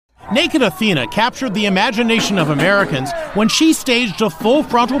Naked Athena captured the imagination of Americans when she staged a full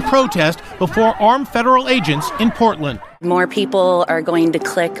frontal protest before armed federal agents in Portland. More people are going to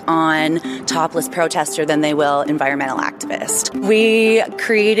click on topless protester than they will environmental activist. We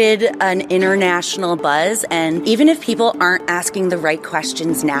created an international buzz, and even if people aren't asking the right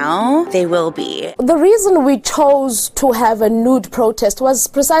questions now, they will be. The reason we chose to have a nude protest was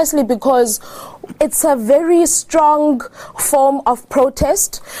precisely because it's a very strong form of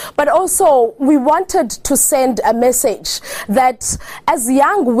protest, but also we wanted to send a message that as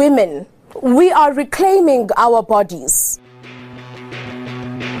young women, we are reclaiming our bodies.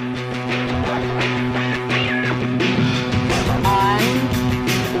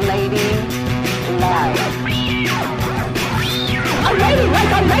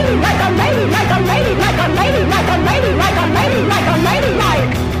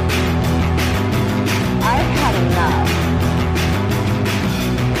 I've had enough.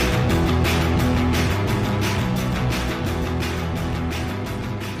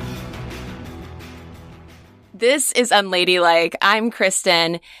 This is Unladylike. I'm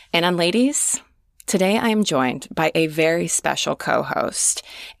Kristen, and Unladies, today I am joined by a very special co-host,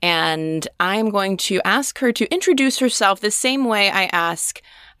 and I'm going to ask her to introduce herself the same way I ask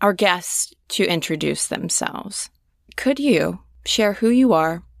our guests to introduce themselves. Could you share who you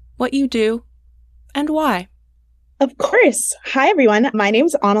are, what you do, and why? Of course. Hi, everyone. My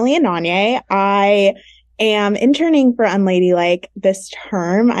name's Annalie Ananye. I am interning for Unladylike this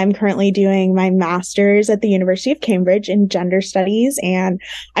term. I'm currently doing my master's at the University of Cambridge in gender studies, and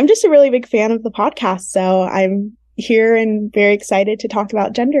I'm just a really big fan of the podcast. So I'm here and very excited to talk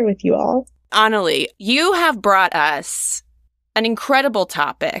about gender with you all. Annalie, you have brought us an incredible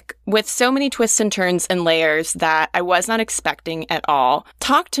topic with so many twists and turns and layers that I was not expecting at all.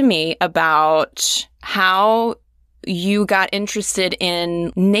 Talk to me about how you got interested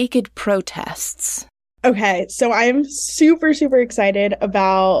in naked protests. Okay, so I'm super, super excited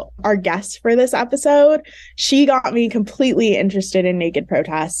about our guest for this episode. She got me completely interested in naked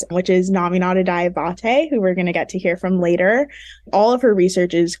protests, which is Naminata Diabate, who we're going to get to hear from later. All of her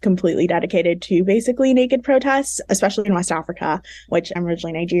research is completely dedicated to basically naked protests, especially in West Africa, which I'm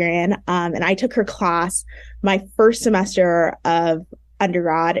originally Nigerian. And I took her class my first semester of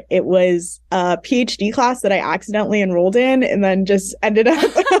undergrad. It was a PhD class that I accidentally enrolled in and then just ended up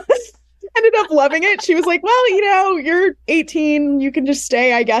loving it. She was like, well, you're 18. You can just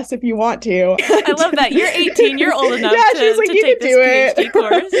stay, I guess, if you want to. I love that. You're 18. You're old enough she's like, to you take can do this PhD it.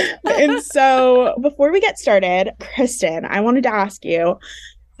 course. And so before we get started, Kristen, I wanted to ask you,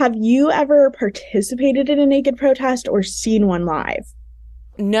 have you ever participated in a naked protest or seen one live?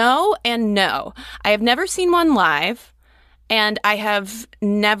 No and no. I have never seen one live. And I have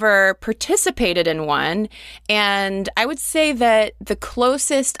never participated in one. And I would say that the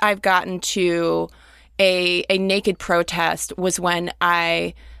closest I've gotten to a naked protest was when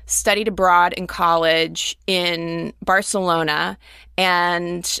I studied abroad in college in Barcelona.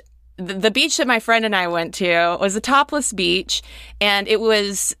 And the beach that my friend and I went to was a topless beach. And it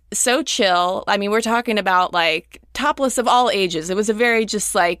was so chill. I mean, we're talking about like topless of all ages. It was a very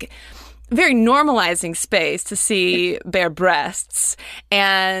very normalizing space to see bare breasts.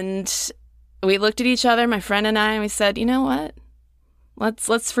 And we looked at each other, my friend and I, and we said, you know what?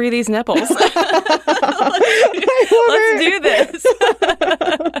 Let's free these nipples. let's do this.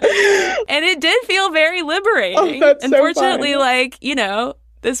 And it did feel very liberating. Oh, that's Unfortunately, so fun.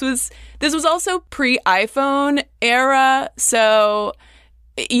 this was also pre-iPhone era. So,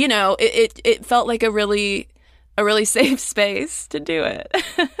 it felt like a really safe space to do it.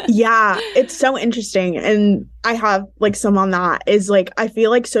 Yeah, it's so interesting. And I have some on that is I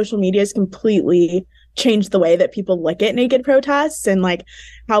feel like social media has completely changed the way that people look at naked protests and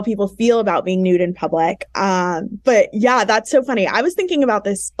how people feel about being nude in public. But yeah, that's so funny. I was thinking about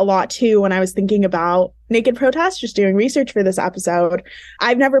this a lot too when I was thinking about naked protests, just doing research for this episode.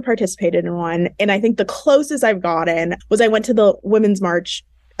 I've never participated in one. And I think the closest I've gotten was I went to the Women's March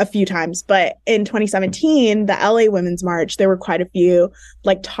a few times, but in 2017, the LA Women's March, there were quite a few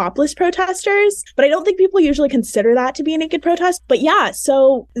topless protesters, but I don't think people usually consider that to be a naked protest. But yeah,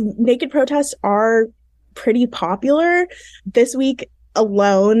 so naked protests are pretty popular. This week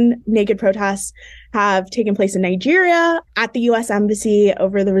alone, naked protests have taken place in Nigeria at the US Embassy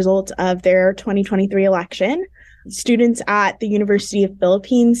over the results of their 2023 election. Students at the University of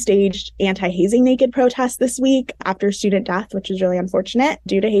Philippines staged anti-hazing naked protests this week after student death, which is really unfortunate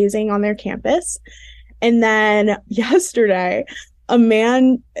due to hazing on their campus. And then yesterday, a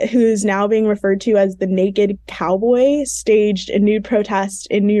man who's now being referred to as the Naked Cowboy staged a nude protest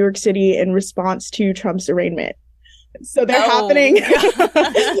in New York City in response to Trump's arraignment. So they're happening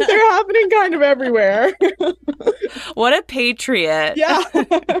kind of everywhere. What a patriot. Yeah.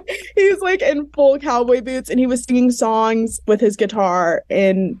 He was like in full cowboy boots and he was singing songs with his guitar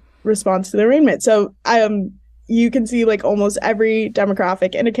in response to the arraignment. So you can see like almost every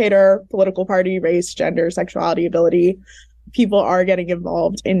demographic indicator, political party, race, gender, sexuality, ability, people are getting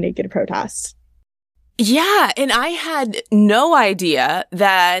involved in naked protests. Yeah, and I had no idea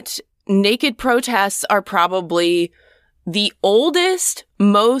that naked protests are probably the oldest,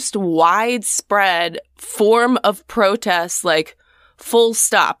 most widespread form of protest, like full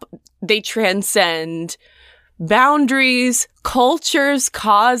stop. They transcend boundaries, cultures,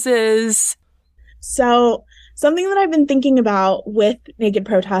 causes. So something that I've been thinking about with naked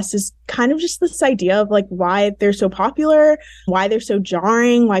protests is kind of just this idea of like why they're so popular, why they're so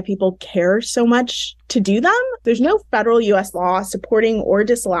jarring, why people care so much to do them. There's no federal US law supporting or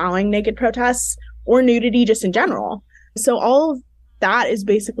disallowing naked protests or nudity just in general. So all of that is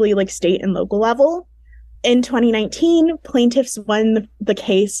basically like state and local level. In 2019, plaintiffs won the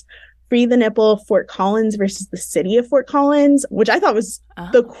case Free the Nipple Fort Collins versus the city of Fort Collins, which I thought was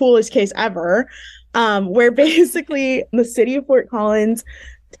the coolest case ever, where basically the city of Fort Collins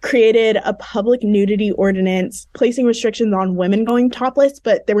created a public nudity ordinance placing restrictions on women going topless,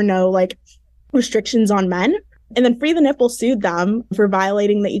 but there were no like restrictions on men. And then Free the Nipple sued them for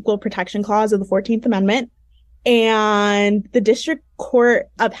violating the Equal Protection Clause of the 14th Amendment. And the district court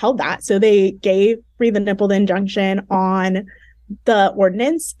upheld that. So they gave Free the Nipple the injunction on the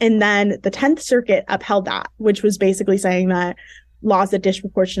ordinance. And then the 10th Circuit upheld that, which was basically saying that laws that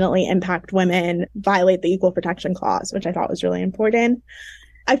disproportionately impact women violate the Equal Protection Clause, which I thought was really important.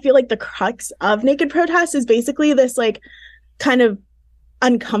 I feel like the crux of naked protest is basically this like kind of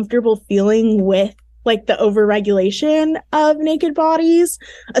uncomfortable feeling with like the overregulation of naked bodies,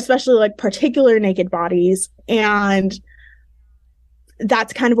 especially like particular naked bodies. And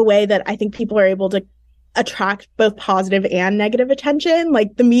that's kind of a way that I think people are able to attract both positive and negative attention.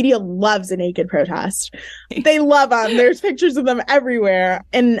 Like the media loves a naked protest. They love them. There's pictures of them everywhere.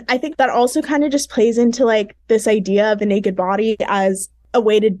 And I think that also kind of just plays into like this idea of a naked body as a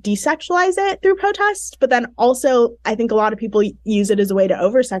way to desexualize it through protest. But then also, I think a lot of people use it as a way to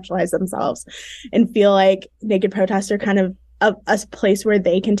over-sexualize themselves and feel like naked protests are kind of a place where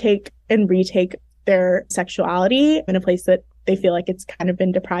they can take and retake their sexuality in a place that they feel like it's kind of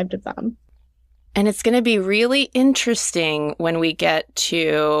been deprived of them. And it's going to be really interesting when we get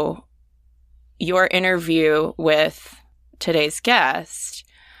to your interview with today's guest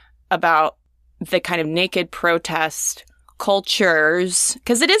about the kind of naked protest cultures,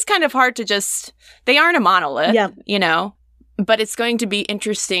 because it is kind of hard to just, they aren't a monolith, you know, but it's going to be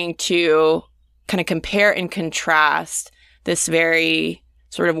interesting to kind of compare and contrast this very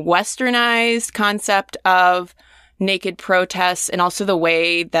sort of westernized concept of naked protests and also the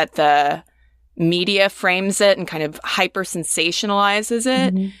way that the media frames it and kind of hyper sensationalizes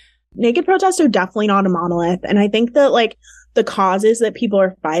it. Mm-hmm. Naked protests are definitely not a monolith. And I think that like the causes that people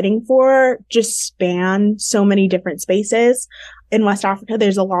are fighting for just span so many different spaces. In West Africa,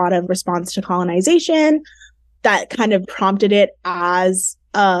 there's a lot of response to colonization that kind of prompted it as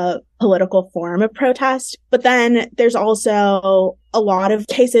a political form of protest. But then there's also a lot of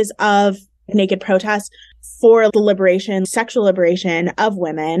cases of naked protests for the liberation, sexual liberation of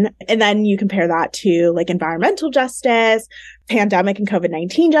women. And then you compare that to like environmental justice, pandemic and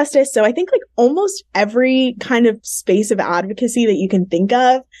COVID-19 justice. So I think like almost every kind of space of advocacy that you can think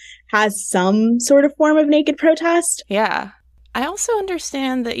of has some sort of form of naked protest. Yeah. I also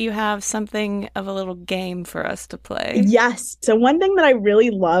understand that you have something of a little game for us to play. Yes. So one thing that I really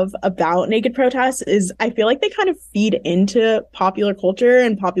love about naked protests is I feel like they kind of feed into popular culture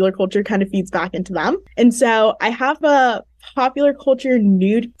and popular culture kind of feeds back into them. And so I have a popular culture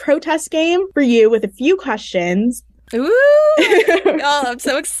nude protest game for you with a few questions. Ooh! Oh, I'm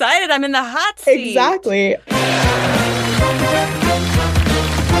so excited. I'm in the hot seat. Exactly.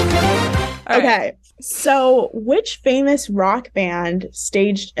 Okay. So, which famous rock band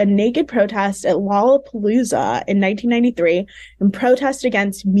staged a naked protest at Lollapalooza in 1993 in protest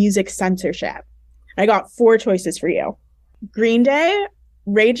against music censorship? I got 4 choices for you. Green Day,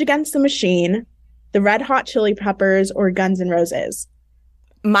 Rage Against the Machine, the Red Hot Chili Peppers, or Guns N' Roses?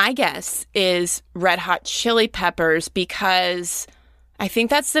 My guess is Red Hot Chili Peppers because I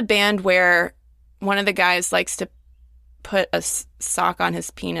think that's the band where one of the guys likes to put a sock on his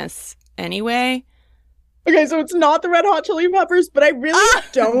penis anyway. Okay, so it's not the Red Hot Chili Peppers, but I really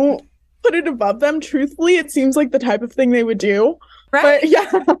don't put it above them. Truthfully, it seems like the type of thing they would do. Right. But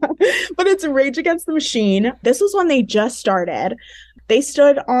yeah, but it's Rage Against the Machine. This was when they just started. They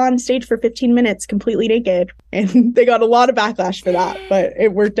stood on stage for 15 minutes completely naked, and they got a lot of backlash for that, but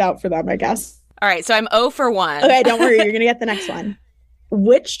it worked out for them, I guess. All right, so I'm 0 for 1. Okay, don't worry, you're going to get the next one.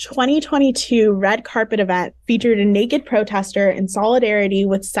 Which 2022 red carpet event featured a naked protester in solidarity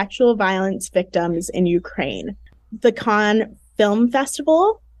with sexual violence victims in Ukraine? The Cannes Film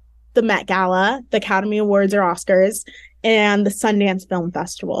Festival, the Met Gala, the Academy Awards or Oscars, and the Sundance Film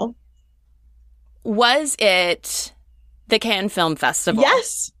Festival. Was it the Cannes Film Festival?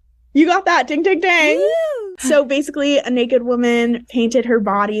 Yes! You got that. Ding, ding, ding. Woo! So basically, a naked woman painted her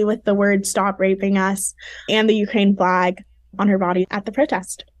body with the word "Stop Raping Us" and the Ukraine flag on her body at the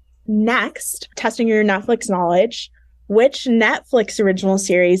protest. Next, testing your Netflix knowledge. Which Netflix original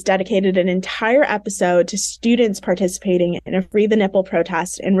series dedicated an entire episode to students participating in a Free the Nipple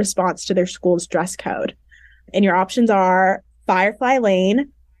protest in response to their school's dress code? And your options are Firefly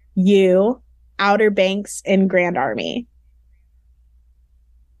Lane, You, Outer Banks, and Grand Army.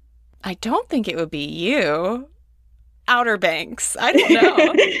 I don't think it would be You. Outer Banks. I don't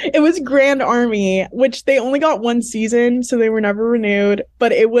know. It was Grand Army, which they only got one season, so they were never renewed.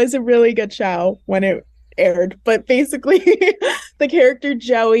 But it was a really good show when it aired. But basically, the character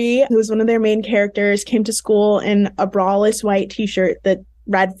Joey, who was one of their main characters, came to school in a braless white t-shirt that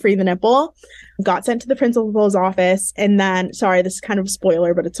read "Free the Nipple," got sent to the principal's office, and then, sorry, this is kind of a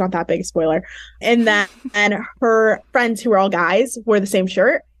spoiler, but it's not that big a spoiler. And then her friends, who were all guys, wore the same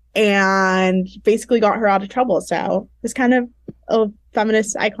shirt and basically got her out of trouble. So it's kind of a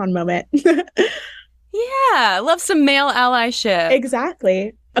feminist icon moment. Yeah, love some male allyship.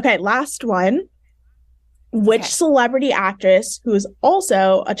 Exactly. Okay, last one. Which celebrity actress, who is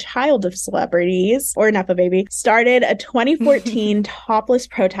also a child of celebrities, or Nepo baby, started a 2014 topless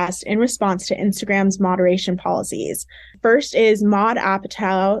protest in response to Instagram's moderation policies? First is Maude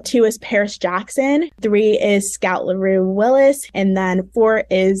Apatow, 2 is Paris Jackson, 3 is Scout LaRue Willis, and then 4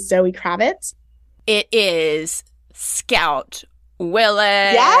 is Zoe Kravitz. It is Scout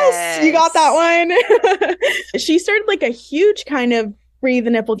Willis. Yes, you got that one. She started like a huge kind of Free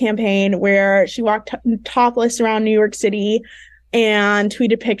the Nipple campaign where she walked topless around New York City and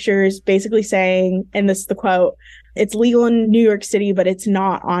tweeted pictures basically saying, and this is the quote, "It's legal in New York City, but it's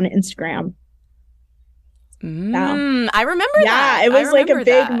not on Instagram." I remember that. Yeah, it was like a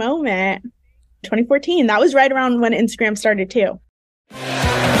big moment. 2014. That was right around when Instagram started too.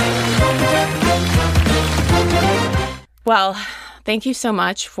 Well, thank you so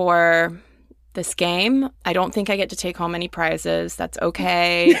much for this game. I don't think I get to take home any prizes. That's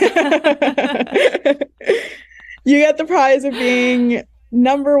okay. You get the prize of being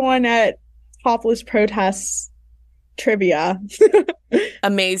number 1 at topless protests trivia.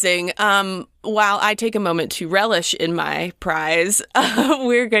 Amazing. While I take a moment to relish in my prize,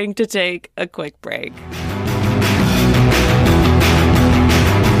 we're going to take a quick break.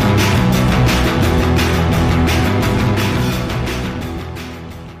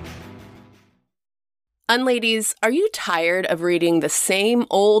 Unladies, are you tired of reading the same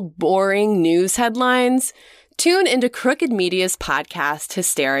old boring news headlines? Tune into Crooked Media's podcast,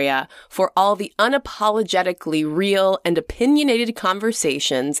 Hysteria, for all the unapologetically real and opinionated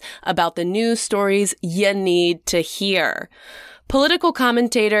conversations about the news stories you need to hear. Political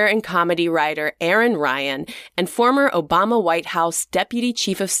commentator and comedy writer Aaron Ryan and former Obama White House Deputy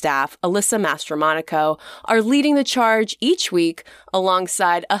Chief of Staff Alyssa Mastromonaco are leading the charge each week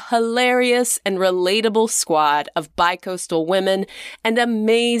alongside a hilarious and relatable squad of bicoastal women and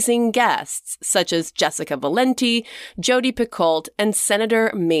amazing guests such as Jessica Valenti, Jodi Picoult, and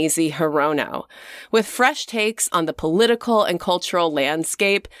Senator Mazie Hirono. With fresh takes on the political and cultural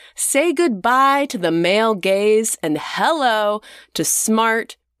landscape, say goodbye to the male gaze and hello to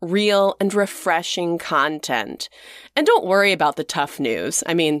smart, real, and refreshing content. And don't worry about the tough news.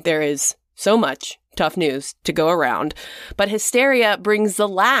 I mean, there is so much tough news to go around. But Hysteria brings the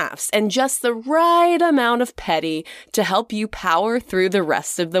laughs and just the right amount of petty to help you power through the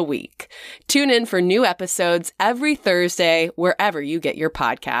rest of the week. Tune in for new episodes every Thursday, wherever you get your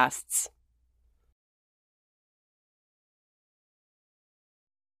podcasts.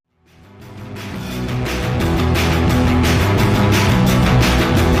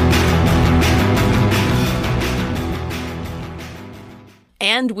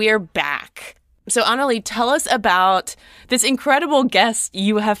 And we're back. So, Annalie, tell us about this incredible guest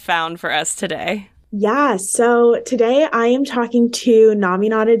you have found for us today. Yeah, so today I am talking to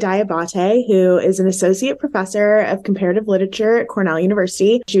Naminata Diabate, who is an associate professor of comparative literature at Cornell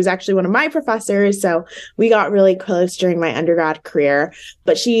University. She was actually one of my professors, so we got really close during my undergrad career.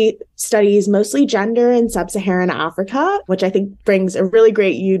 But she studies mostly gender in sub-Saharan Africa, which I think brings a really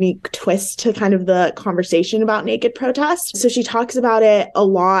great, unique twist to kind of the conversation about naked protest. So she talks about it a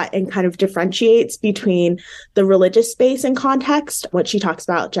lot and kind of differentiates between the religious space and context, what she talks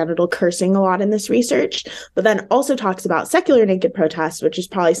about genital cursing a lot in this research, but then also talks about secular naked protest, which is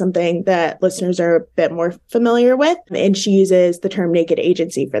probably something that listeners are a bit more familiar with. And she uses the term naked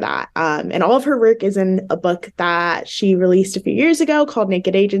agency for that. And all of her work is in a book that she released a few years ago called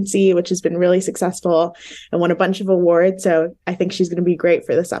Naked Agency, which has been really successful and won a bunch of awards. So I think she's going to be great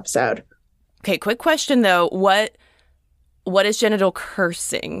for this episode. Okay, quick question though. What is genital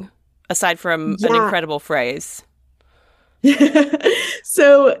cursing aside from an incredible phrase?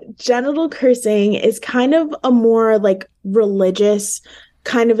 So genital cursing is kind of a more like religious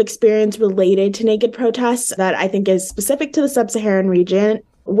kind of experience related to naked protests that I think is specific to the sub-Saharan region,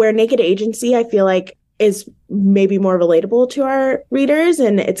 where naked agency, I feel like, is maybe more relatable to our readers.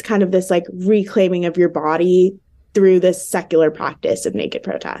 And it's kind of this like reclaiming of your body through this secular practice of naked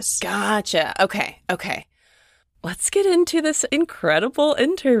protests. Gotcha. Okay. Let's get into this incredible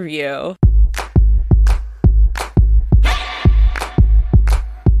interview.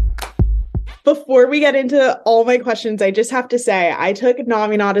 Before we get into all my questions, I just have to say I took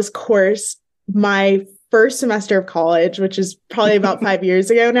Naminata's course my first semester of college, which is probably about 5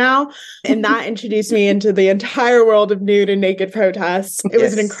 years ago now. And that introduced me into the entire world of nude and naked protests. It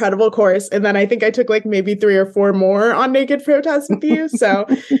was an incredible course. And then I think I took like maybe 3 or 4 more on naked protests with you. So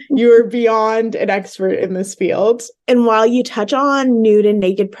you are beyond an expert in this field. And while you touch on nude and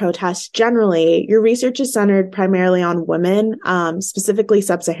naked protests generally, your research is centered primarily on women, specifically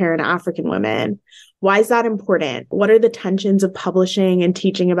sub-Saharan African women. Why is that important? What are the tensions of publishing and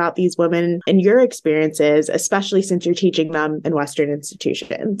teaching about these women and your experiences, especially since you're teaching them in Western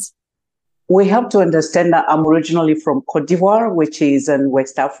institutions? We have to understand that I'm originally from Côte d'Ivoire, which is in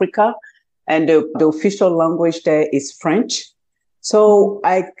West Africa, and the official language there is French. So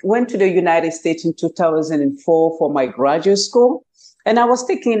I went to the United States in 2004 for my graduate school, and I was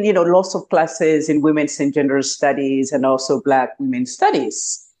taking, lots of classes in women's and gender studies and also Black women's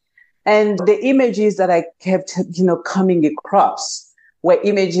studies. And the images that I kept, coming across were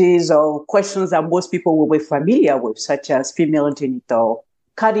images of questions that most people were familiar with, such as female genital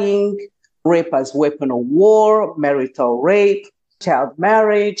cutting, rape as weapon of war, marital rape, child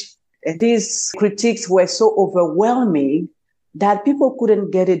marriage. And these critiques were so overwhelming that people couldn't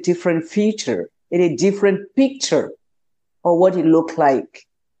get a different feature, a different picture of what it looked like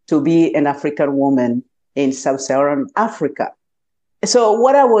to be an African woman in sub-Saharan Africa. So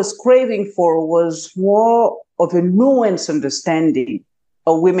what I was craving for was more of a nuanced understanding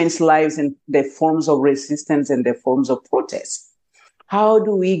of women's lives and their forms of resistance and their forms of protest. How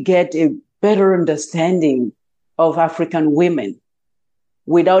do we get a better understanding of African women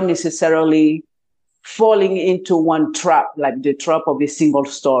without necessarily falling into one trap, like the trap of a single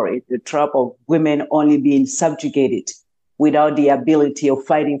story, the trap of women only being subjugated without the ability of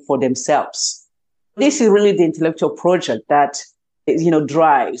fighting for themselves? This is really the intellectual project that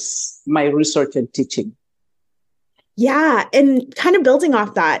drives my research and teaching. Yeah. And kind of building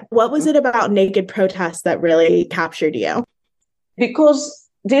off that, what was it about naked protest that really captured you? Because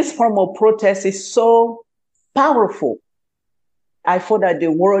this form of protest is so powerful, I thought that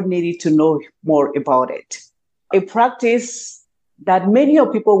the world needed to know more about it. A practice that many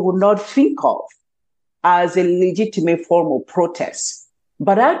of people would not think of as a legitimate form of protest.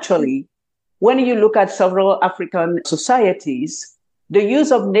 But actually, when you look at several African societies, the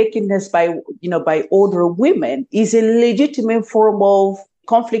use of nakedness by older women is a legitimate form of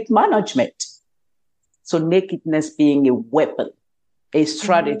conflict management. So nakedness being a weapon, a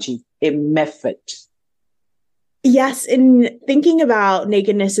strategy, a method. Yes. In thinking about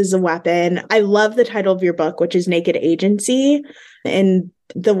nakedness as a weapon, I love the title of your book, which is Naked Agency, and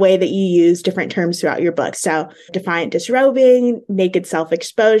the way that you use different terms throughout your book. So defiant disrobing, naked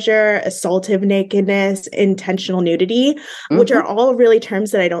self-exposure, assaultive nakedness, intentional nudity, which are all really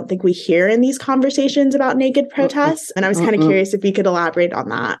terms that I don't think we hear in these conversations about naked protests. And I was kind of curious if you could elaborate on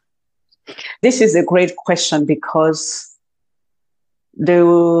that. This is a great question because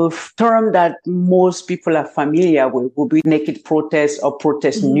the term that most people are familiar with will be naked protest or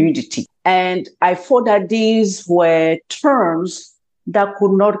protest nudity. And I thought that these were terms that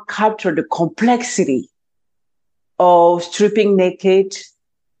could not capture the complexity of stripping naked.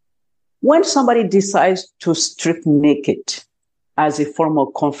 When somebody decides to strip naked as a form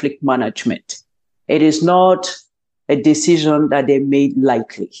of conflict management, it is not a decision that they made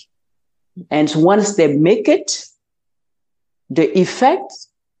lightly. And once they make it, the effect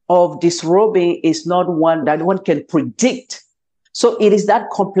of disrobing is not one that one can predict So it is that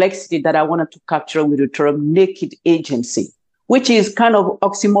complexity that I wanted to capture with the term naked agency, which is kind of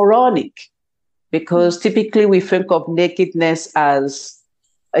oxymoronic, because typically we think of nakedness as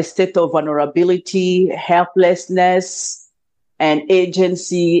a state of vulnerability, helplessness, and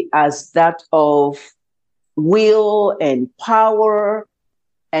agency as that of will and power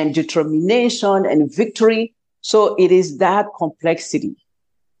and determination and victory. So it is that complexity,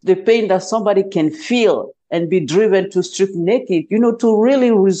 the pain that somebody can feel and be driven to strip naked, to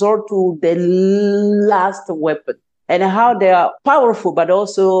really resort to the last weapon, and how they are powerful, but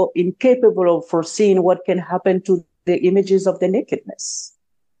also incapable of foreseeing what can happen to the images of the nakedness.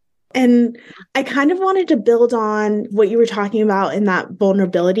 And I kind of wanted to build on what you were talking about in that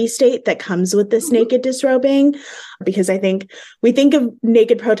vulnerability state that comes with this naked disrobing, because I think we think of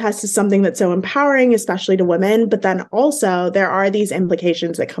naked protest as something that's so empowering, especially to women, but then also there are these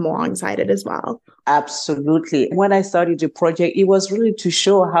implications that come alongside it as well. Absolutely. When I started the project, it was really to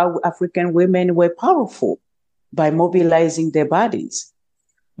show how African women were powerful by mobilizing their bodies.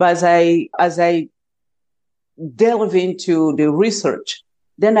 But as I delve into the research,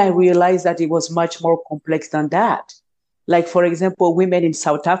 then I realized that it was much more complex than that. Like, for example, women in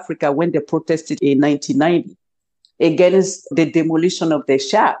South Africa, when they protested in 1990 against the demolition of their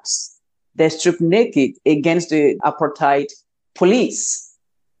shacks, they stripped naked against the apartheid police.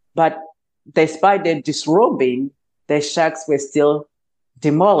 But despite their disrobing, their shacks were still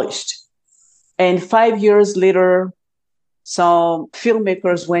demolished. And 5 years later, some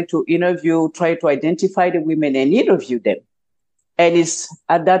filmmakers went to try to identify the women and interview them. And it's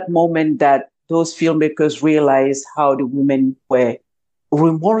at that moment that those filmmakers realized how the women were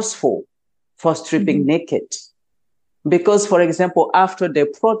remorseful for stripping naked. Because, for example, after the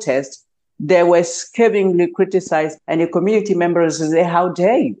protest, they were scathingly criticized, and the community members said, "How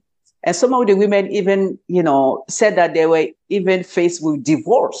dare you?" And some of the women even, said that they were even faced with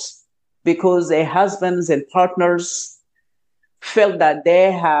divorce because their husbands and partners felt that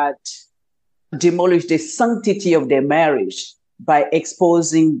they had demolished the sanctity of their marriage by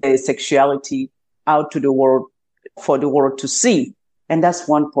exposing their sexuality out to the world for the world to see. And that's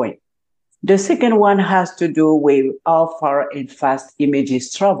one point. The second one has to do with how far and fast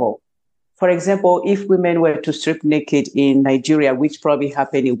images travel. For example, if women were to strip naked in Nigeria, which probably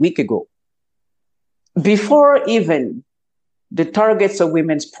happened a week ago, before even the targets of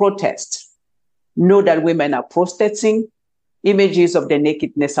women's protest know that women are protesting, images of the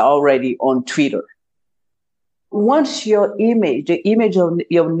nakedness are already on Twitter. Once the image of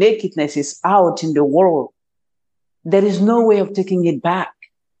your nakedness is out in the world, there is no way of taking it back.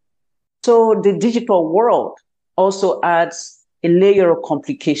 So the digital world also adds a layer of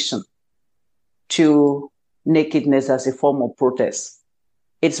complication to nakedness as a form of protest.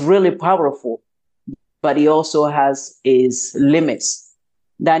 It's really powerful, but it also has its limits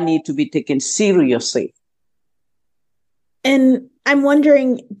that need to be taken seriously. And I'm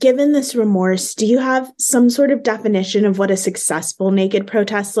wondering, given this remorse, do you have some sort of definition of what a successful naked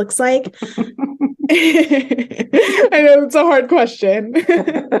protest looks like? I know it's a hard question.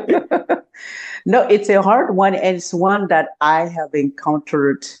 No, it's a hard one, and it's one that I have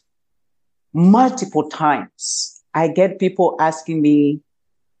encountered multiple times. I get people asking me,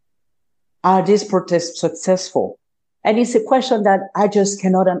 are these protests successful? And it's a question that I just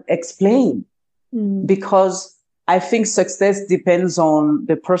cannot explain because I think success depends on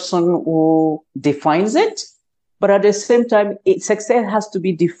the person who defines it. But at the same time, success has to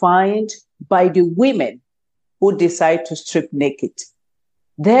be defined by the women who decide to strip naked.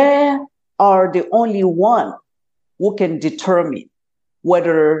 They are the only one who can determine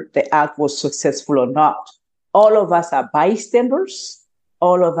whether the act was successful or not. All of us are bystanders.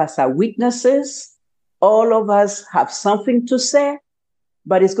 All of us are witnesses. All of us have something to say,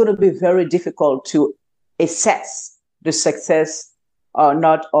 but it's going to be very difficult to assess the success or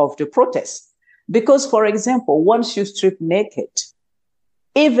not of the protest. Because, for example, once you strip naked,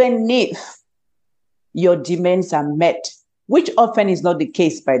 even if your demands are met, which often is not the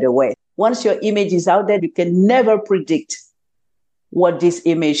case, by the way, once your image is out there, you can never predict what this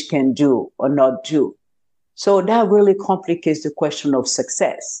image can do or not do. So that really complicates the question of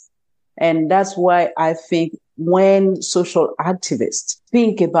success. And that's why I think when social activists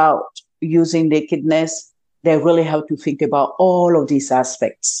think about using nakedness, they really have to think about all of these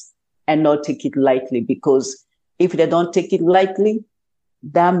aspects and not take it lightly, because if they don't take it lightly,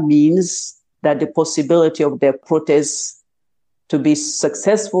 that means that the possibility of their protests to be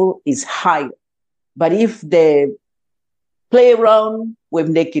successful is higher. But if they play around with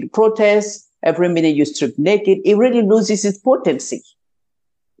naked protests, every minute you strip naked, it really loses its potency.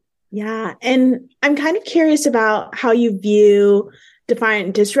 Yeah. And I'm kind of curious about how you view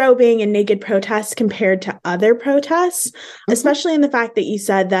defiant disrobing and naked protests compared to other protests, especially in the fact that you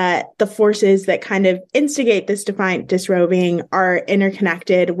said that the forces that kind of instigate this defiant disrobing are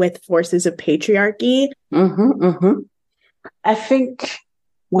interconnected with forces of patriarchy. I think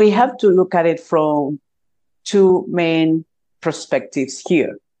we have to look at it from two main perspectives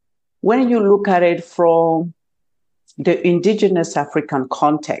here. When you look at it from the indigenous African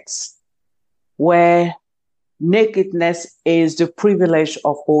context, where nakedness is the privilege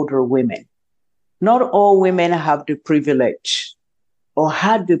of older women. Not all women have the privilege or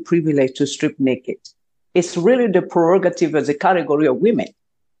had the privilege to strip naked. It's really the prerogative as a category of women.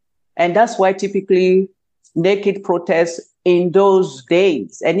 And that's why typically naked protests in those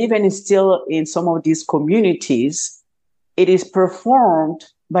days, and even still in some of these communities, it is performed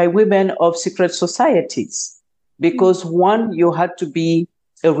by women of secret societies. Because one, you had to be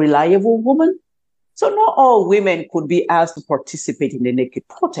a reliable woman. So not all women could be asked to participate in the naked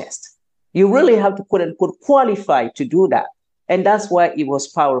protest. You really have to quote unquote qualify to do that. And that's why it was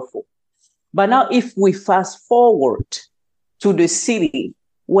powerful. But now if we fast forward to the city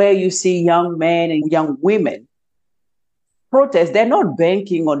where you see young men and young women protest, they're not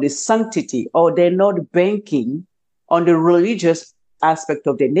banking on the sanctity or they're not banking on the religious aspect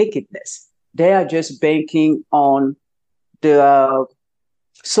of the nakedness. They are just banking on the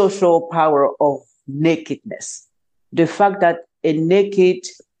social power of nakedness. The fact that a naked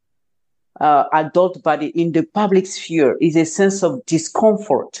adult body in the public sphere is a sense of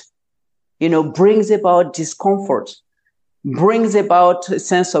discomfort, brings about discomfort, brings about a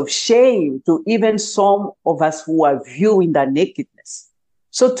sense of shame to even some of us who are viewing that nakedness.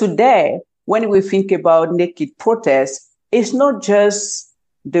 So today, when we think about naked protest, it's not just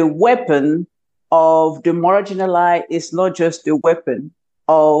the weapon of the marginalized, it's not just the weapon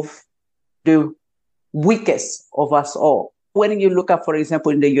of the weakest of us all. When you look at, for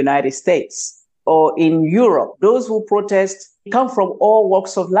example, in the United States or in Europe, those who protest come from all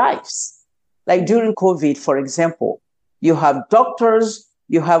walks of life. Like during COVID, for example, you have doctors,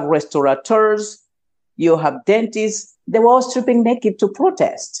 you have restaurateurs, you have dentists. They were all stripping naked to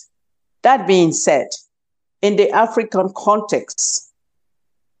protest. That being said, in the African context,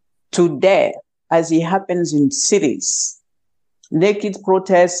 today, as it happens in cities, naked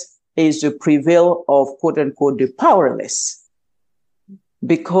protest is the prevail of quote unquote the powerless,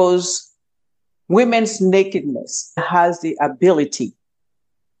 because women's nakedness has the ability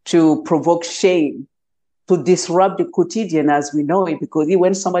to provoke shame, to disrupt the quotidian as we know it, because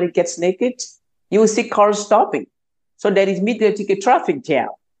when somebody gets naked, you will see cars stopping. So there is immediately a traffic jam,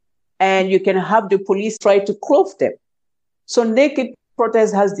 and you can have the police try to clothe them. So naked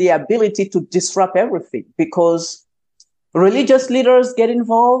protest has the ability to disrupt everything, because religious leaders get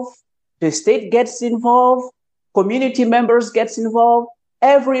involved, the state gets involved, community members gets involved,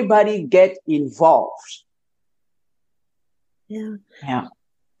 everybody get involved. Yeah.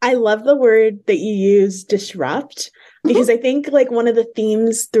 I love the word that you use, disrupt, because I think like one of the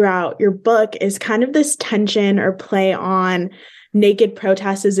themes throughout your book is kind of this tension or play on naked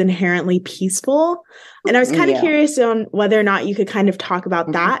protest is inherently peaceful. And I was kind of curious on whether or not you could kind of talk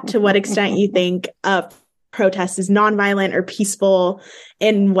about that, to what extent you think protest is nonviolent or peaceful,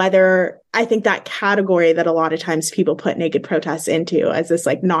 and whether I think that category that a lot of times people put naked protests into as this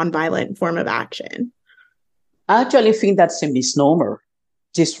like nonviolent form of action. I actually think that's a misnomer.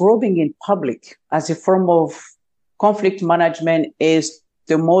 Disrobing in public as a form of conflict management is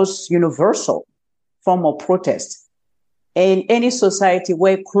the most universal form of protest. In any society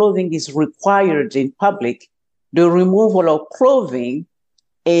where clothing is required in public, the removal of clothing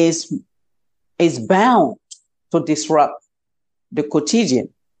is bound to disrupt the quotidian.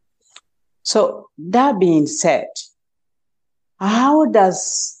 So that being said, how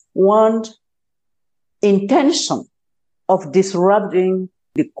does one intention of disrupting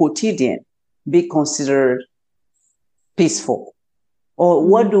the quotidian be considered peaceful? Or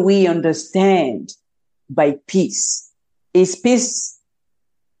what do we understand by peace? Is peace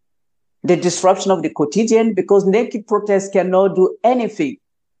the disruption of the quotidian? Because naked protest cannot do anything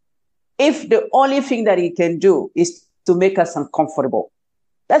if the only thing that it can do is to make us uncomfortable.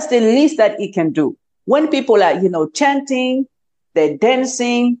 That's the least that it can do. When people are, chanting, they're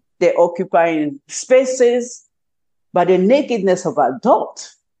dancing, they're occupying spaces, but the nakedness of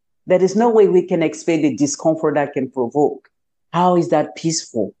adult, there is no way we can explain the discomfort that can provoke. How is that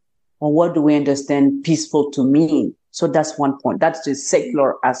peaceful? Or what do we understand peaceful to mean? So that's one point. That's the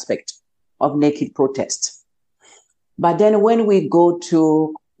secular aspect of naked protest. But then when we go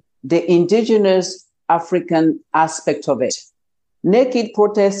to the indigenous African aspect of it, Naked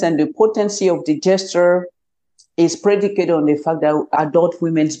protest and the potency of the gesture is predicated on the fact that adult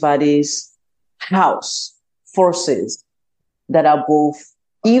women's bodies house forces that are both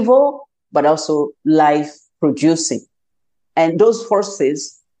evil but also life producing. And those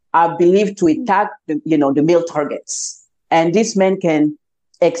forces are believed to attack the male targets. And these men can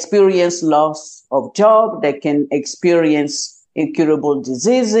experience loss of job, they can experience incurable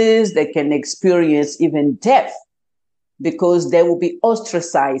diseases, they can experience even death because they will be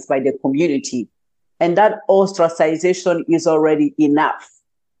ostracized by the community. And that ostracization is already enough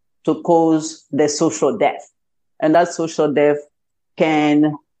to cause the social death. And that social death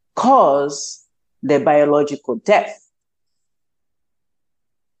can cause the biological death.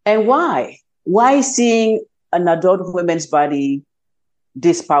 And why? Why seeing an adult woman's body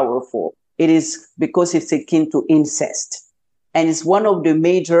this powerful? It is because it's akin to incest. And it's one of the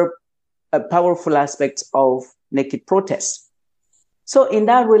major powerful aspects of naked protest. So in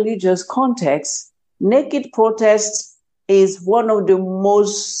that religious context, naked protest is one of the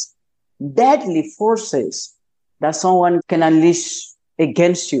most deadly forces that someone can unleash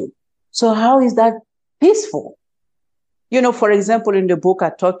against you. So how is that peaceful? For example, in the book,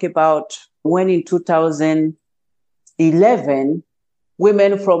 I talk about when in 2011,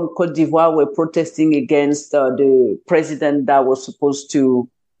 women from Côte d'Ivoire were protesting against the president that was supposed to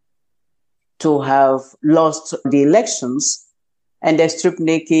have lost the elections, and they stripped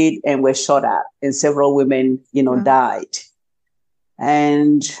naked and were shot at, and several women, died.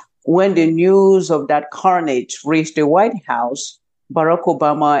 And when the news of that carnage reached the White House, Barack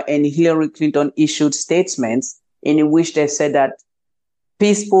Obama and Hillary Clinton issued statements in which they said that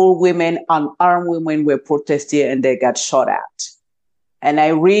peaceful women, unarmed women were protesting and they got shot at. And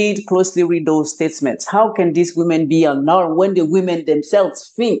I closely read those statements. How can these women be unarmed when the women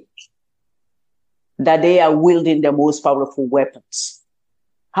themselves think that they are wielding the most powerful weapons?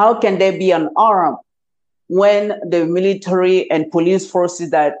 How can they be unarmed when the military and police forces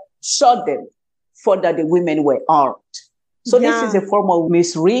that shot them thought that the women were armed? So This is a form of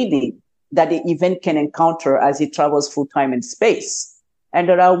misreading that the event can encounter as it travels through time and space. And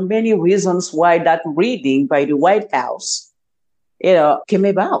there are many reasons why that reading by the White House, came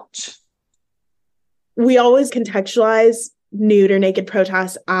about. We always contextualize nude or naked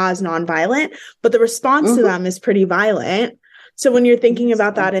protests as nonviolent, but the response to them is pretty violent. So when you're thinking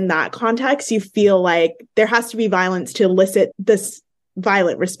about that in that context, you feel like there has to be violence to elicit this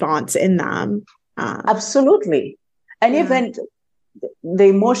violent response in them. Absolutely. And even the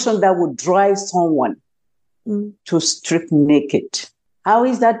emotion that would drive someone to strip naked. How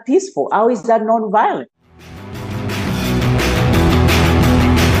is that peaceful? How is that nonviolent?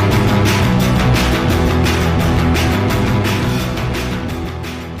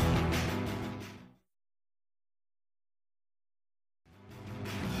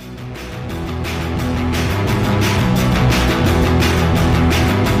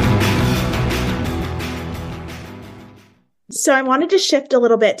 So I wanted to shift a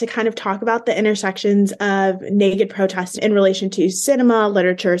little bit to kind of talk about the intersections of naked protest in relation to cinema,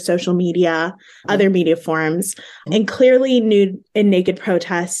 literature, social media, other media forms. And clearly nude and naked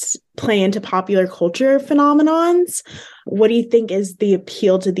protests play into popular culture phenomenons. What do you think is the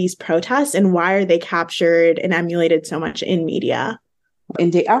appeal to these protests and why are they captured and emulated so much in media?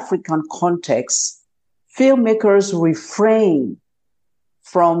 In the African context, filmmakers refrain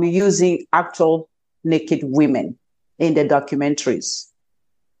from using actual naked women in the documentaries.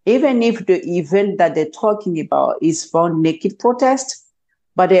 Even if the event that they're talking about is for naked protest,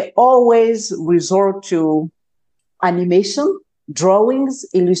 but they always resort to animation, drawings,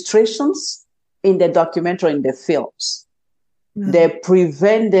 illustrations in the documentary, in the films. They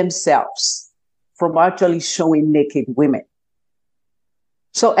prevent themselves from actually showing naked women.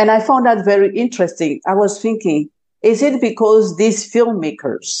 So, and I found that very interesting. I was thinking, is it because these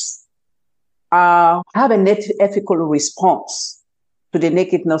filmmakers have an ethical response to the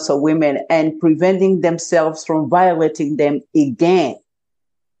nakedness of women and preventing themselves from violating them again?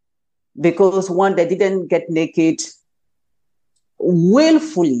 Because one, they didn't get naked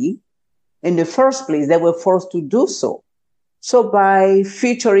willfully in the first place, they were forced to do so. So by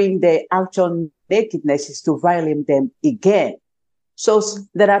featuring the actual nakedness is to violate them again. So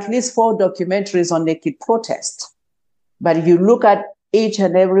there are at least 4 documentaries on naked protest. But if you look at each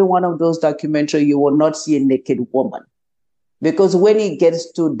and every one of those documentaries, you will not see a naked woman. Because when it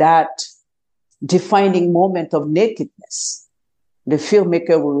gets to that defining moment of nakedness, the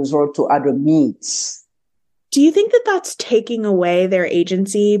filmmaker will resort to other means. Do you think that that's taking away their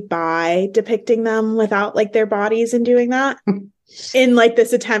agency by depicting them without their bodies and doing that in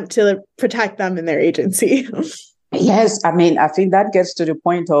this attempt to protect them and their agency? Yes, I mean, I think that gets to the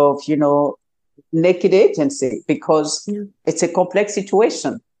point of, naked agency, because it's a complex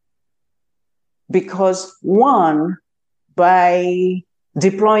situation. Because one, by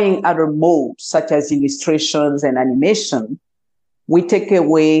deploying other modes such as illustrations and animation, we take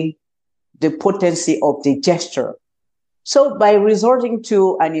away the potency of the gesture. So by resorting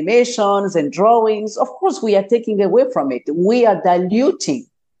to animations and drawings, of course, we are taking away from it. We are diluting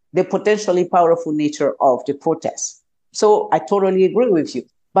the potentially powerful nature of the protest. So I totally agree with you.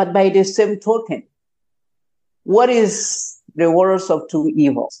 But by the same token, what is the worst of two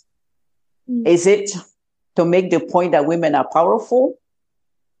evils? Is it to make the point that women are powerful,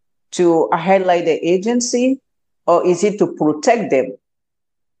 to highlight their agency, or is it to protect them?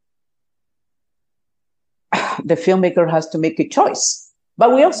 The filmmaker has to make a choice.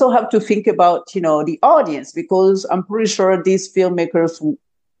 But we also have to think about, the audience, because I'm pretty sure these filmmakers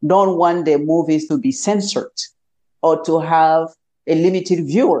don't want their movies to be censored or to have a limited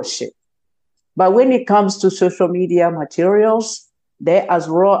viewership. But when it comes to social media materials, they're as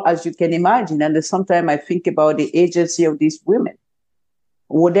raw as you can imagine. And sometimes I think about the agency of these women.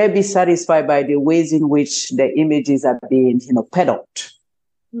 Would they be satisfied by the ways in which the images are being, peddled?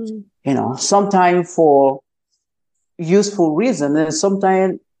 Sometimes for useful reason and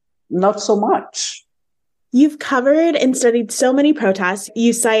sometimes not so much. You've covered and studied so many protests.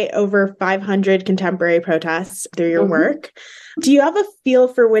 You cite over 500 contemporary protests through your work. Do you have a feel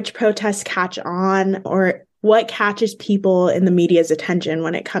for which protests catch on, or what catches people in the media's attention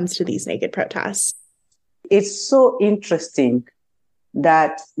when it comes to these naked protests? It's so interesting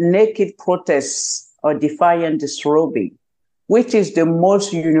that naked protests or defiant disrobing, which is the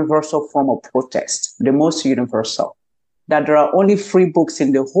most universal form of protest, the most universal, that there are only 3 books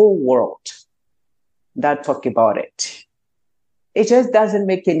in the whole world that talk about it. It just doesn't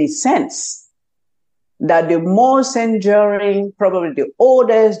make any sense that the most enduring, probably the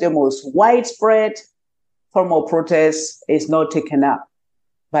oldest, the most widespread form of protest is not taken up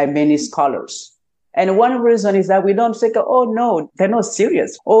by many scholars. And one reason is that we don't think, oh, no, they're not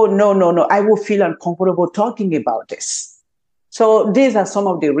serious. Oh, no, I will feel uncomfortable talking about this. So these are some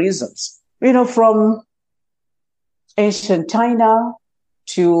of the reasons, from ancient China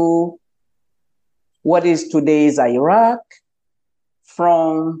to what is today's Iraq,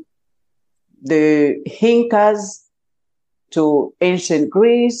 from the Incas to ancient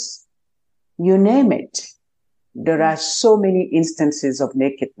Greece, you name it. There are so many instances of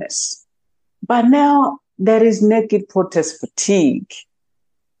nakedness. But now there is naked protest fatigue.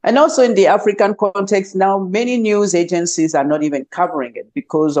 And also in the African context, now many news agencies are not even covering it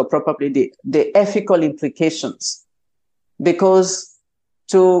because of probably the ethical implications. Because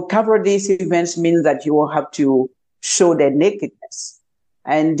to cover these events means that you will have to show their nakedness.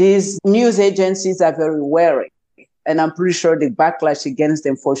 And these news agencies are very wary. And I'm pretty sure the backlash against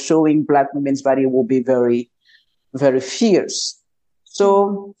them for showing Black women's body will be very, very fierce.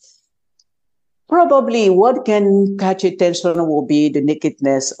 So probably what can catch attention will be the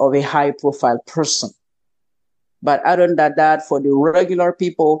nakedness of a high-profile person. But other than that, for the regular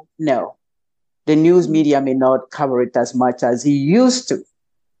people, no. The news media may not cover it as much as it used to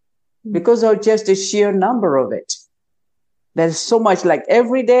because of just the sheer number of it. There's so much, like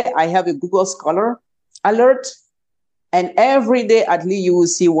every day I have a Google Scholar alert, and every day at least you will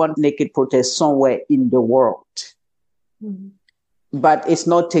see one naked protest somewhere in the world. But it's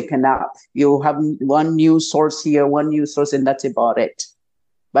not taken up. You have one news source here, one news source, and that's about it.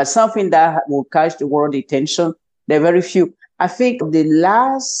 But something that will catch the world attention, there are very few. I think the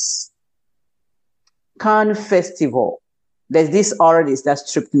last Cannes Festival, there's this artist that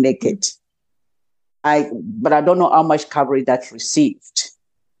stripped naked. But I don't know how much coverage that received.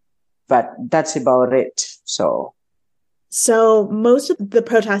 But that's about it. So most of the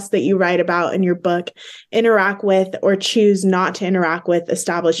protests that you write about in your book interact with or choose not to interact with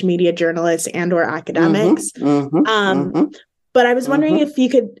established media journalists and or academics. But I was wondering if you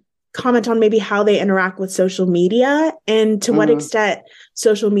could comment on maybe how they interact with social media and to what extent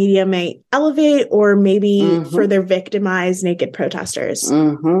social media may elevate or maybe further victimize naked protesters.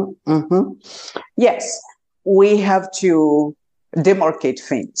 Yes, we have to demarcate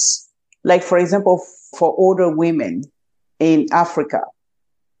things. Like, for example, for older women in Africa,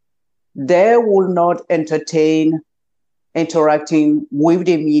 they will not entertain interacting with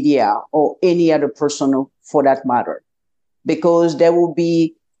the media or any other person for that matter, because there will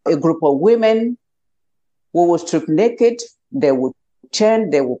be a group of women who will strip naked, they will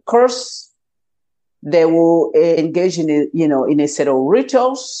chant, they will curse, they will engage in a set of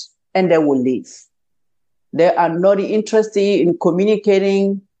rituals, and they will leave. They are not interested in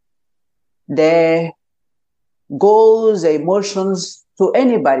communicating their goals, emotions to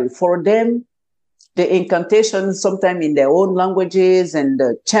anybody. For them, the incantations, sometimes in their own languages, and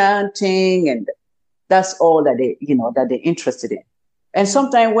the chanting, and that's all that that they're interested in. And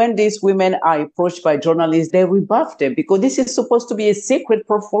sometimes when these women are approached by journalists, they rebuff them because this is supposed to be a sacred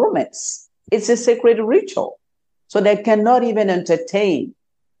performance. It's a sacred ritual. So they cannot even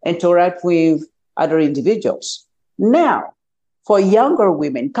interact with other individuals. Now, for younger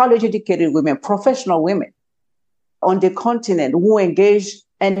women, college-educated women, professional women on the continent who engage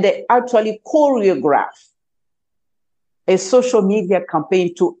and they actually choreograph a social media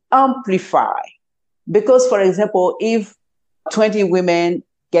campaign to amplify. Because, for example, if 20 women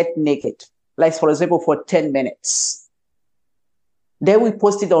get naked, like, for example, for 10 minutes, they will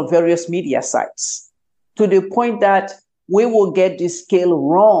post it on various media sites to the point that we will get the scale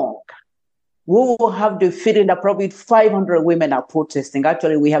wrong. We will have the feeling that probably 500 women are protesting.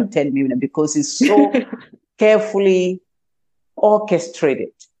 Actually, we have 10 million because it's so carefully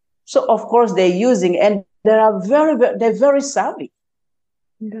orchestrated. So, of course, they're using, and they're very savvy.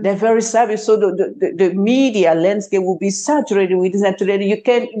 Yeah. They're very savvy. So the media landscape will be saturated with this, and today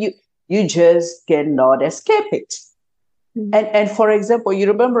you just cannot escape it. Mm-hmm. And for example, you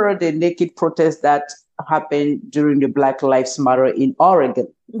remember the naked protest that happened during the Black Lives Matter in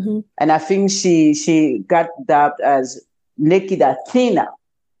Oregon. Mm-hmm. And I think she got dubbed as Naked Athena.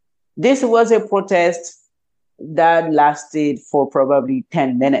 This was a protest that lasted for probably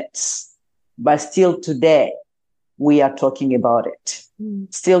 10 minutes. But still today, we are talking about it. Mm-hmm.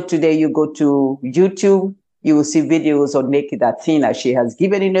 Still today, you go to YouTube, you will see videos of Naked Athena. She has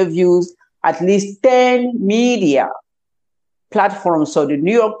given interviews, at least 10 media platforms, so the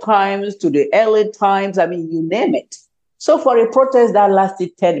New York Times to the LA Times, I mean, you name it. So for a protest that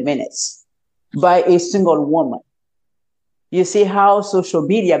lasted 10 minutes by a single woman, you see how social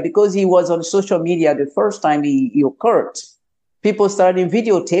media, because he was on social media the first time he occurred, people started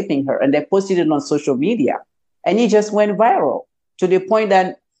videotaping her and they posted it on social media. And he just went viral to the point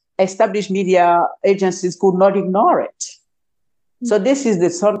that established media agencies could not ignore it. Mm-hmm. So this is the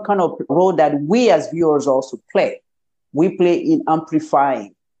sort of kind of role that we as viewers also play. We play in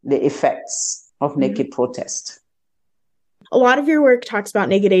amplifying the effects of naked protest. A lot of your work talks about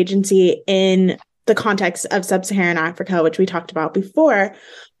naked agency in the context of sub-Saharan Africa, which we talked about before.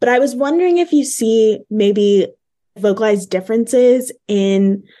 But I was wondering if you see maybe vocalized differences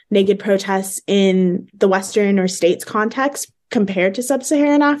in naked protests in the Western or states context compared to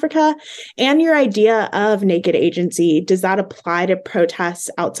sub-Saharan Africa, and your idea of naked agency. Does that apply to protests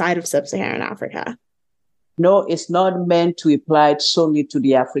outside of sub-Saharan Africa? No, it's not meant to apply solely to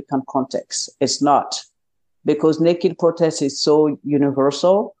the African context. It's not. Because naked protest is so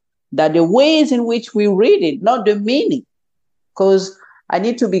universal that the ways in which we read it, not the meaning. Because I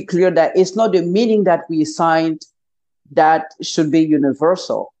need to be clear that it's not the meaning that we assigned that should be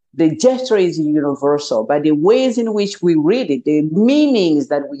universal. The gesture is universal, but the ways in which we read it, the meanings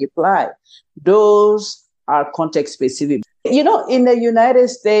that we apply, those are context specific. You know, in the United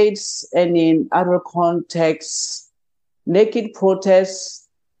States and in other contexts, naked protest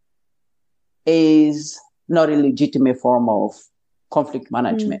is not a legitimate form of conflict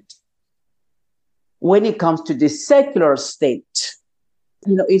management. When it comes to the secular state,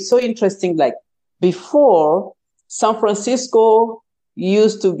 you know, it's so interesting. Like before, San Francisco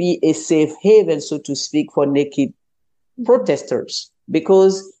used to be a safe haven, so to speak, for naked protesters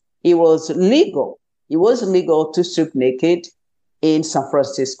because it was legal. It was legal to strip naked in San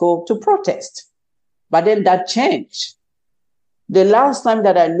Francisco to protest. But then that changed. The last time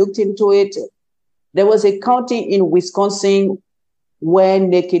that I looked into it, there was a county in Wisconsin where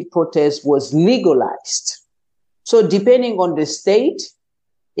naked protest was legalized. So depending on the state,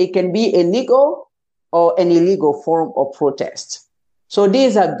 it can be a legal or an illegal form of protest. So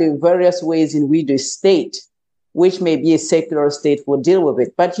these are the various ways in which the state, which may be a secular state, will deal with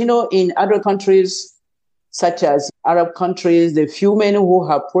it. But, you know, in other countries, such as Arab countries, the few men who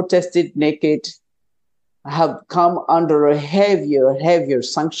have protested naked have come under heavier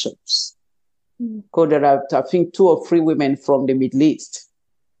sanctions. Because there are, I think, 2 or 3 women from the Middle East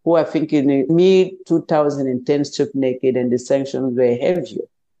who I think in the mid-2010 stripped naked and the sanctions were heavier.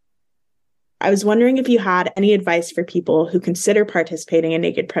 I was wondering if you had any advice for people who consider participating in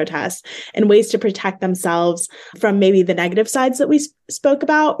naked protests and ways to protect themselves from maybe the negative sides that we spoke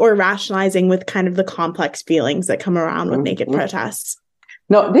about, or rationalizing with kind of the complex feelings that come around with naked protests.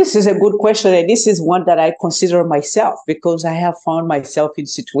 No, this is a good question. And this is one that I consider myself because I have found myself in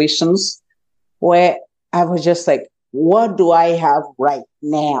situations where I was just like, what do I have right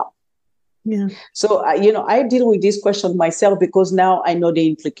now? Yeah. So, you know, I deal with this question myself because now I know the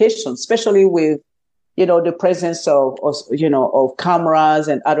implications, especially with the presence of cameras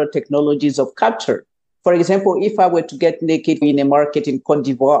and other technologies of capture. For example, if I were to get naked in a market in Cote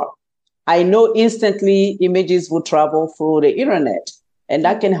d'Ivoire, I know instantly images will travel through the internet, and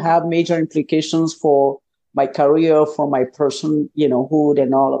that can have major implications for my career, for my personhood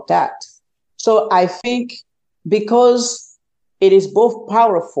and all of that. So I think because it is both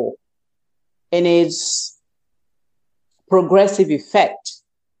powerful in its progressive effect,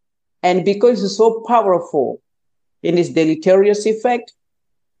 and because it's so powerful in its deleterious effect,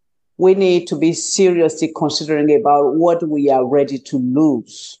 we need to be seriously considering about what we are ready to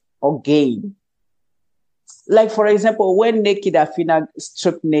lose or gain. Like, for example, when Naked Afina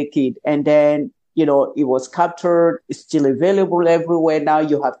stripped naked and then, it was captured, it's still available everywhere. Now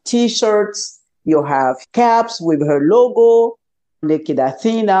you have T-shirts, you have caps with her logo, Naked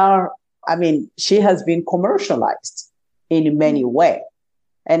Athena. I mean, she has been commercialized in many ways.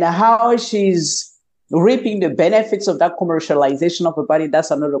 And how she's reaping the benefits of that commercialization of her body,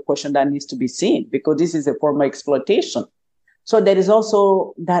 that's another question that needs to be seen, because this is a form of exploitation. So there is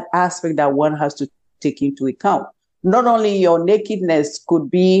also that aspect that one has to take into account. Not only your nakedness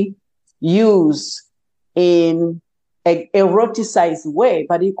could be used in an eroticized way,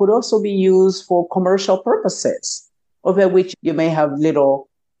 but it could also be used for commercial purposes, over which you may have little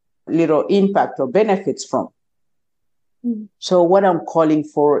impact or benefits from. So what I'm calling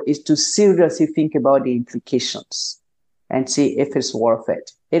for is to seriously think about the implications and see if it's worth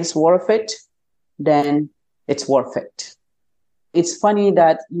it. If it's worth it, then it's worth it. It's funny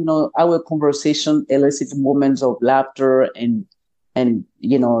that, our conversation elicits moments of laughter and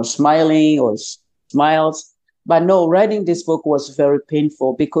smiling or smiles. But no, writing this book was very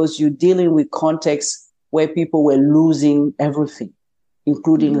painful because you're dealing with contexts where people were losing everything,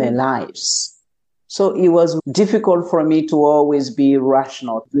 including their lives. So it was difficult for me to always be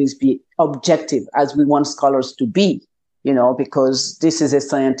rational, to always be objective, as we want scholars to be, because this is a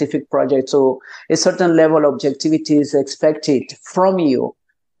scientific project. So a certain level of objectivity is expected from you.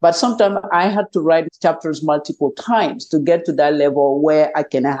 But sometimes I had to write chapters multiple times to get to that level where I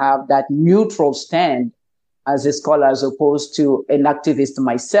can have that neutral stand as a scholar, as opposed to an activist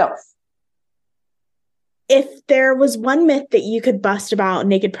myself. If there was one myth that you could bust about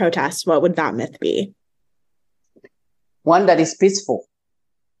naked protests, what would that myth be? One that is peaceful.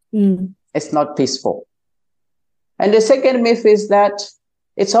 It's not peaceful. And the second myth is that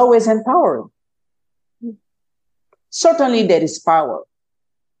it's always empowering. Certainly there is power,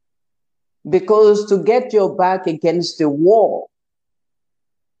 because to get your back against the wall,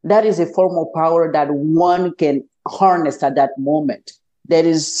 that is a form of power that one can harness at that moment. There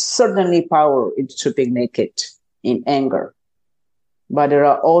is certainly power in stripping naked in anger, but there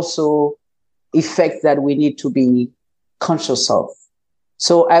are also effects that we need to be conscious of.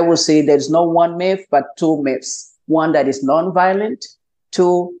 So I would say there's not one myth, but two myths. One that is non-violent,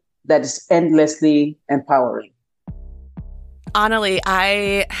 two that is endlessly empowering. Annalie,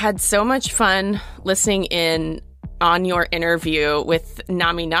 I had so much fun listening in on your interview with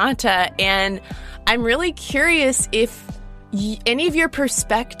Naminata, and I'm really curious if any of your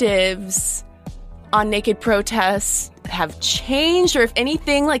perspectives on naked protests have changed, or if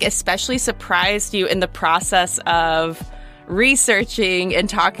anything especially surprised you in the process of researching and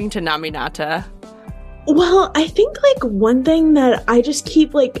talking to Naminata. Well, I think one thing that I just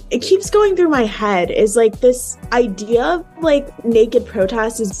keep it keeps going through my head is this idea of naked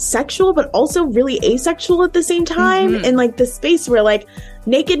protest is sexual, but also really asexual at the same time. And the space where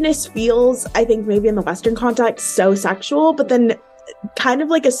nakedness feels, I think maybe in the Western context, so sexual, but then kind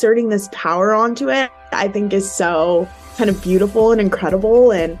of asserting this power onto it, I think is so kind of beautiful and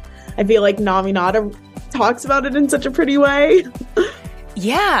incredible. And I feel like Naminata talks about it in such a pretty way.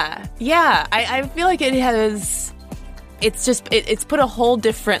 Yeah. I feel like it's put a whole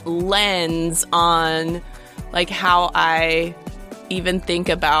different lens on how I even think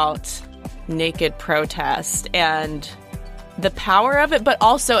about naked protest and the power of it, but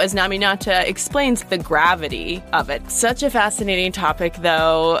also, as Naminata explains, the gravity of it. Such a fascinating topic,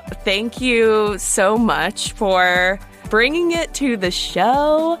 though. Thank you so much for bringing it to the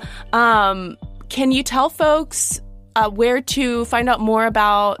show. Can you tell folks where to find out more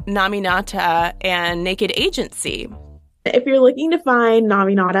about Naminata and Naked Agency? If you're looking to find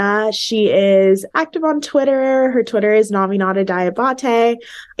Naminata, she is active on Twitter. Her Twitter is Naminata Diabate,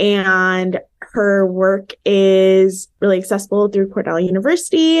 and her work is really accessible through Cornell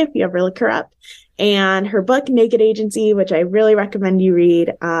University if you ever look her up. And her book, Naked Agency, which I really recommend you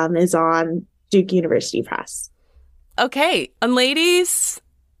read, is on Duke University Press. Okay. And ladies,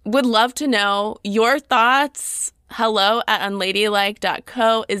 would love to know your thoughts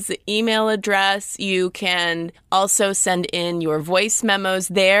hello@unladylike.co is the email address. You can also send in your voice memos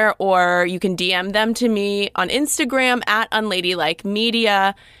there, or you can DM them to me on Instagram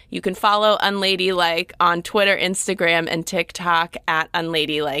 @unladylikemedia. You can follow Unladylike on Twitter, Instagram, and TikTok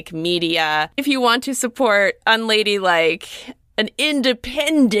 @unladylikemedia. If you want to support Unladylike, an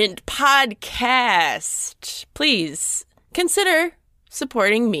independent podcast, please consider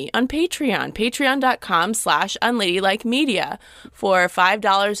supporting me on Patreon, patreon.com/unladylikemedia. For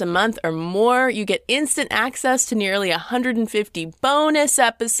 $5 a month or more, you get instant access to nearly 150 bonus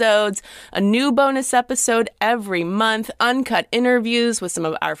episodes, a new bonus episode every month, uncut interviews with some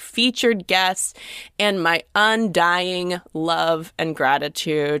of our featured guests, and my undying love and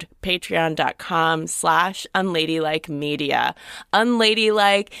gratitude. Patreon.com/unladylikemedia.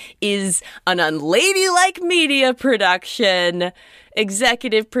 Unladylike is an Unladylike Media production.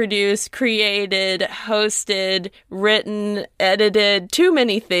 Executive produced, created, hosted, written, edited, too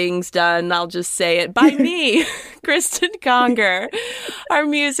many things done, I'll just say it, by me, Kristen Conger. Our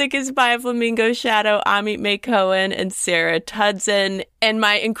music is by Flamingo Shadow, Amit May Cohen, and Sarah Tudson. And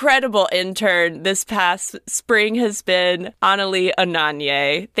my incredible intern this past spring has been Annalie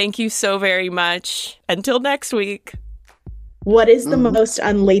Ananye. Thank you so very much. Until next week. What is the most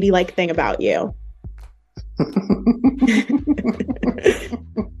unladylike thing about you?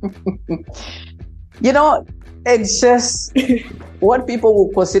 You know, it's just what people will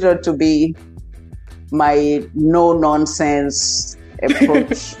consider to be my no-nonsense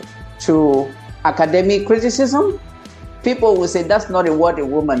approach to academic criticism. People will say that's not what a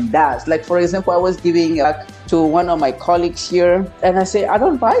woman does. Like, for example, I was giving to one of my colleagues here, and I say, I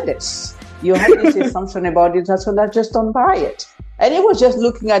don't buy this. You have this assumption about it, so I just don't buy it. And he was just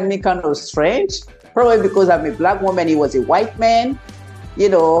looking at me kind of strange. Probably because I'm a black woman, he was a white man, you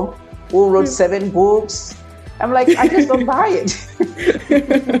know, who wrote 7 books. I'm like, I just don't buy it.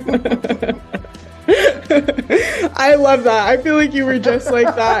 I love that. I feel like you were just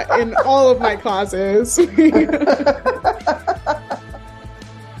like that in all of my classes.